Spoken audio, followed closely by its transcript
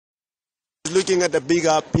looking at the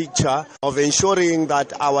bigger picture of ensuring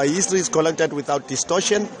that our history is collected without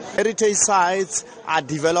distortion. Heritage sites are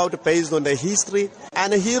developed based on the history,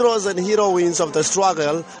 and heroes and heroines of the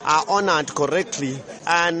struggle are honored correctly.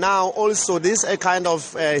 And now also this kind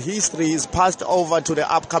of history is passed over to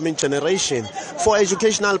the upcoming generation for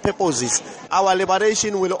educational purposes. Our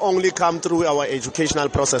liberation will only come through our educational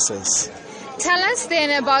processes. Tell us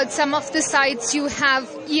then about some of the sites you have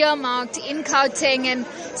earmarked in Gauteng and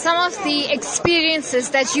some of the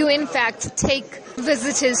experiences that you in fact take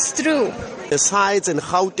visitors through. The sites in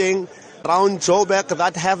Gauteng, around Joburg,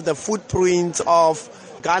 that have the footprints of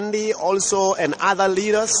Gandhi also and other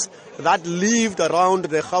leaders that lived around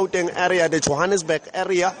the Gauteng area, the Johannesburg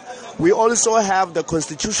area. We also have the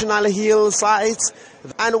Constitutional Hill sites,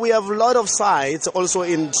 and we have a lot of sites also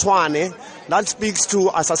in Tshwane that speaks to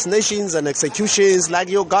assassinations and executions like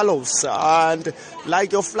your gallows and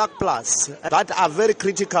like your flag plus that are very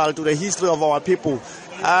critical to the history of our people.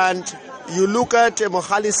 And you look at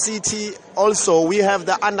Mohali City, also we have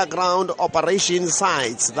the underground operation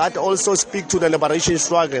sites that also speak to the liberation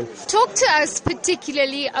struggle. Talk to us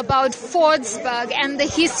particularly about Fordsburg and the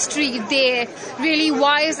history there. Really,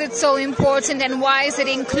 why is it so important and why is it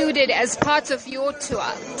included as part of your tour?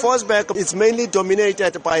 Fordsburg is mainly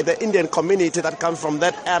dominated by the Indian community that comes from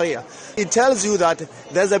that area. It tells you that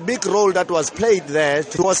there's a big role that was played there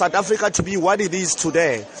for South Africa to be what it is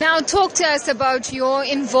today. Now talk to us about your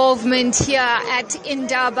involvement here at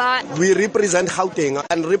Indaba. We represent Gauteng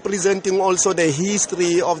and representing also the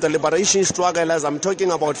history of the liberation struggle as I'm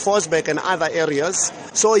talking about Fordsburg and other areas.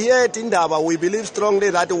 So here at Indaba, we believe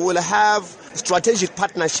strongly that we will have strategic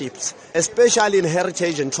partnerships, especially in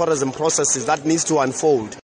heritage and tourism processes that needs to unfold.